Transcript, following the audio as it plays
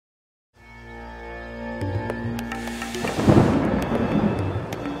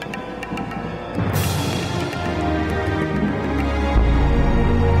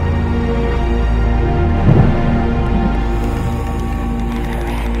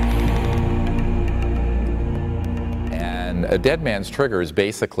A dead man's trigger is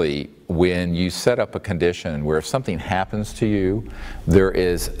basically when you set up a condition where if something happens to you, there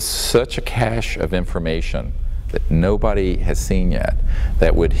is such a cache of information that nobody has seen yet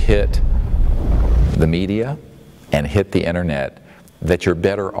that would hit the media and hit the internet that you're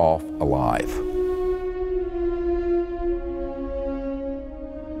better off alive.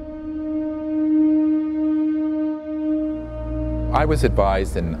 I was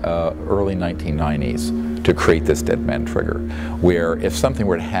advised in early 1990s to create this dead man trigger, where if something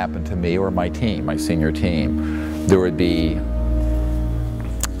were to happen to me or my team, my senior team, there would be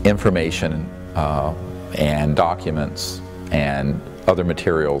information and documents and other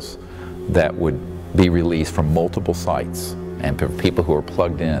materials that would be released from multiple sites and for people who are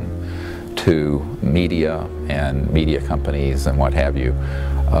plugged in to media and media companies and what have you,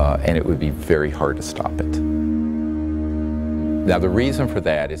 and it would be very hard to stop it. Now the reason for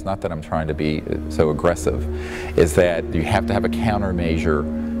that is not that I'm trying to be so aggressive, is that you have to have a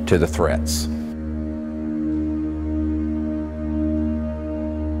countermeasure to the threats.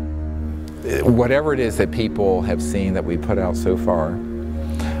 Whatever it is that people have seen that we put out so far,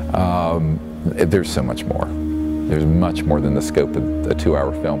 there's so much more. There's much more than the scope of a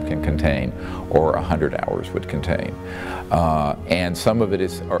 2-hour film can contain, or 100 hours would contain. And some of it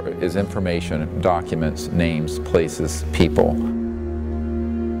is information, documents, names, places, people.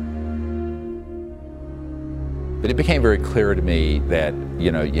 But it became very clear to me that,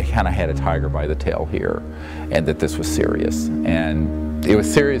 you know, you kind of had a tiger by the tail here, and that this was serious. And it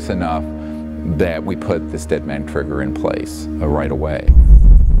was serious enough that we put this dead man trigger in place right away.